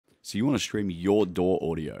So you want to stream your DAW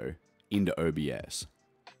audio into OBS.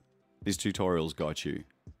 This tutorial's got you.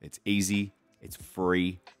 It's easy, it's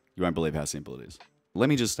free, you won't believe how simple it is. Let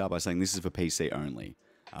me just start by saying this is for PC only.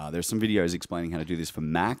 There's some videos explaining how to do this for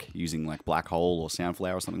Mac using like Black Hole or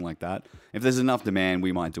Soundflower or something like that. If there's enough demand,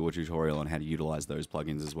 we might do a tutorial on how to utilize those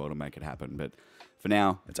plugins as well to make it happen. But for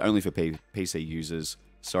now, it's only for PC users.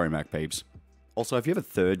 Sorry, Mac peeps. Also, if you have a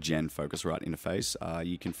 3rd gen Focusrite interface,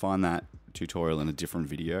 you can find that tutorial in a different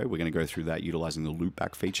video. We're going to go through that utilizing the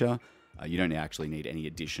loopback feature. You don't actually need any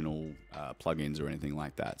additional plugins or anything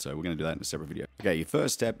like that. So we're going to do that in a separate video. Okay, your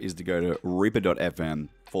first step is to go to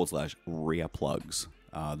reaper.fm/reaplugs.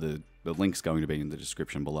 The link's going to be in the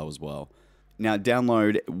description below as well. Now,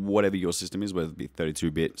 download whatever your system is, whether it be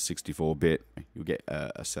 32-bit, 64-bit. You'll get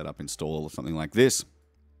a setup install or something like this.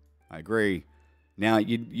 I agree. Now,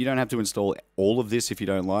 you don't have to install all of this if you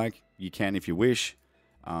don't like. You can if you wish.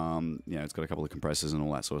 You know, it's got a couple of compressors and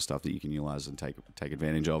all that sort of stuff that you can utilize and take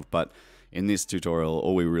advantage of. But in this tutorial,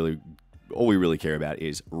 all we really care about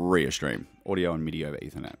is Reastream, audio and MIDI over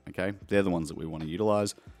Ethernet. Okay, they're the ones that we want to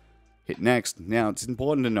utilize. Hit next. Now, it's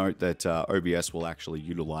important to note that OBS will actually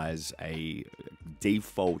utilize a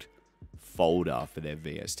default folder for their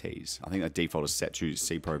VSTs. I think that default is set to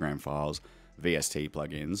C program files, VST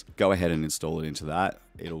plugins. Go ahead and install it into that.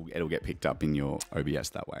 It'll get picked up in your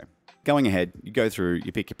OBS that way. Going ahead, you go through,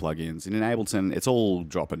 you pick your plugins. In Ableton, it's all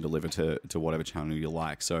drop and deliver to whatever channel you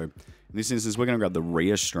like. So in this instance, we're going to grab the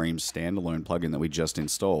Reastream standalone plugin that we just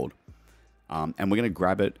installed. And we're going to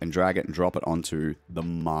grab it and drag it and drop it onto the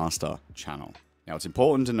master channel. Now, it's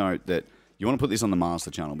important to note that you want to put this on the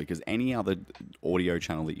master channel because any other audio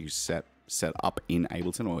channel that you set up in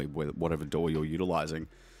Ableton or whatever DAW you're utilizing,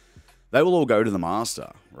 they will all go to the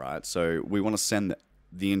master, right? So we want to send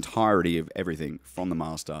the entirety of everything from the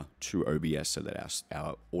master to OBS so that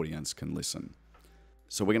our audience can listen.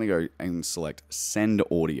 So we're going to go and select Send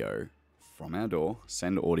Audio from our DAW,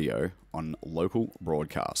 Send Audio on Local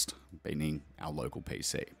Broadcast, meaning our local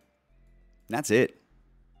PC. And that's it.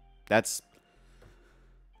 That's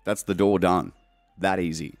the DAW done. That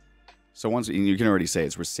easy. So once you can already see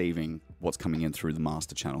it's receiving what's coming in through the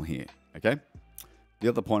master channel here, okay? The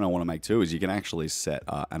other point I want to make too is you can actually set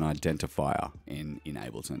an identifier in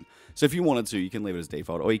Ableton. So if you wanted to, you can leave it as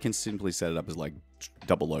default, or you can simply set it up as like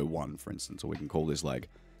 001, for instance, or we can call this like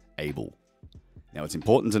Able. Now, it's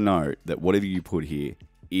important to note that whatever you put here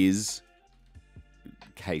is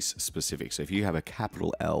case specific. So if you have a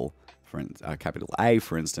capital L, capital A,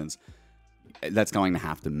 for instance, that's going to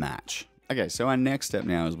have to match. Okay, so our next step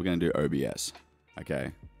now is we're going to do OBS. Okay,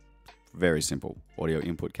 very simple. Audio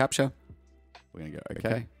input capture. We're going to go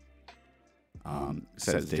okay.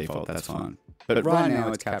 Set as default, that's fine. But right now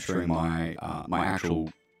it's capturing my actual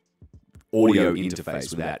audio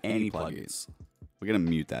interface without any plugins. We're going to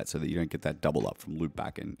mute that so that you don't get that double up from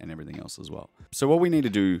loopback and everything else as well. So what we need to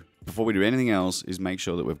do before we do anything else is make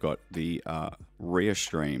sure that we've got the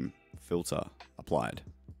Reastream filter applied.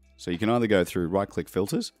 So you can either go through right-click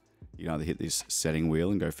filters, you can either hit this setting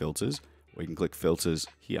wheel and go filters, or you can click filters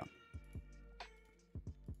here.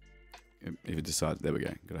 If it decides, there we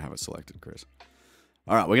go. Got to have it selected, Chris.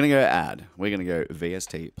 All right, we're going to go add. We're going to go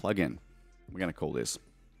VST plugin. We're going to call this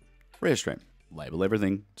Reastream. Label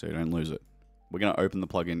everything so you don't lose it. We're going to open the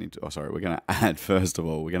plugin into, we're going to add, first of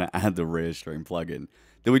all, we're going to add the Reastream plugin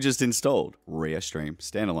that we just installed. Reastream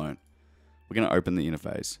standalone. We're going to open the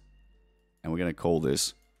interface and we're going to call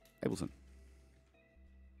this Ableton.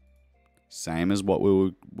 Same as what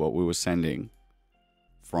we were sending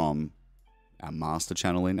from our master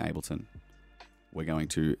channel in Ableton. We're going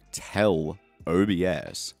to tell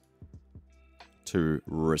OBS to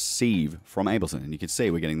receive from Ableton. And you can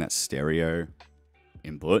see we're getting that stereo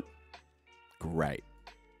input. Great.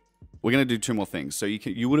 We're going to do 2 more things. So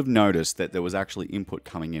you would have noticed that there was actually input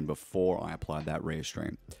coming in before I applied that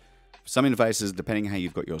Reastream. Some interfaces, depending how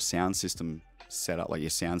you've got your sound system set up, like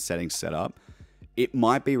your sound settings set up, it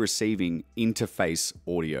might be receiving interface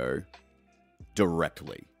audio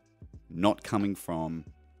directly, not coming from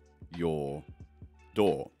your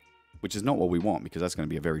DAW, which is not what we want because that's going to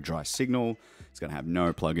be a very dry signal. It's going to have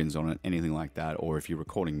no plugins on it, anything like that. Or if you're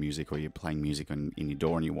recording music or you're playing music in your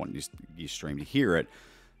DAW and you want your stream to hear it,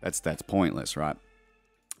 that's pointless, right?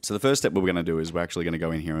 So the first step we're going to do is we're actually going to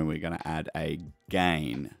go in here and we're going to add a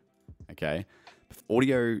gain, okay?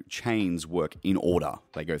 Audio chains work in order.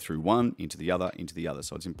 They go through one, into the other, into the other.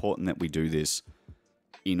 So it's important that we do this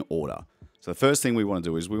in order. So the first thing we want to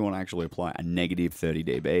do is we want to actually apply a negative 30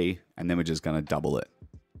 dB, and then we're just going to double it.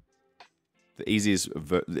 The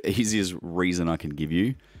easiest reason I can give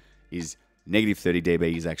you is Negative 30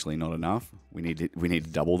 dB is actually not enough. We need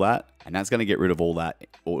to double that, and that's going to get rid of all that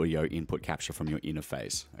audio input capture from your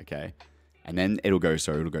interface, okay? And then it'll go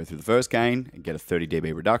through the first gain and get a 30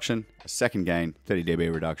 dB reduction, a second gain, 30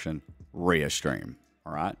 dB reduction, Reastream,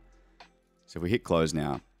 all right? So if we hit close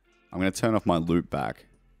now, I'm going to turn off my loop back,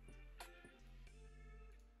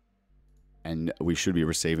 and we should be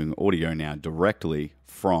receiving audio now directly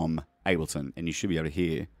from Ableton, and you should be able to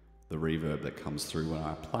hear the reverb that comes through when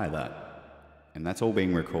I apply that. And that's all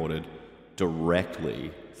being recorded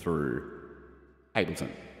directly through Ableton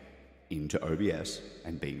into OBS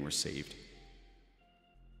and being received.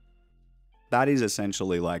 That is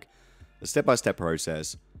essentially like the step-by-step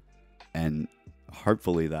process, and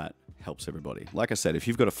hopefully that helps everybody. Like I said, if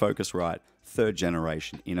you've got a Focusrite 3rd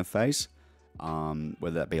generation interface,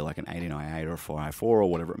 whether that be like an 89i8 or a 4i4 or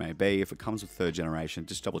whatever it may be, if it comes with 3rd generation,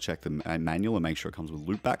 just double check the manual and make sure it comes with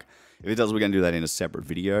loopback. If it does, we're going to do that in a separate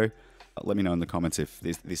video. Let me know in the comments if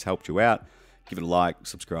this helped you out. Give it a like,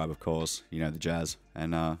 subscribe, of course, you know the jazz.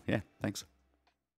 And yeah, thanks.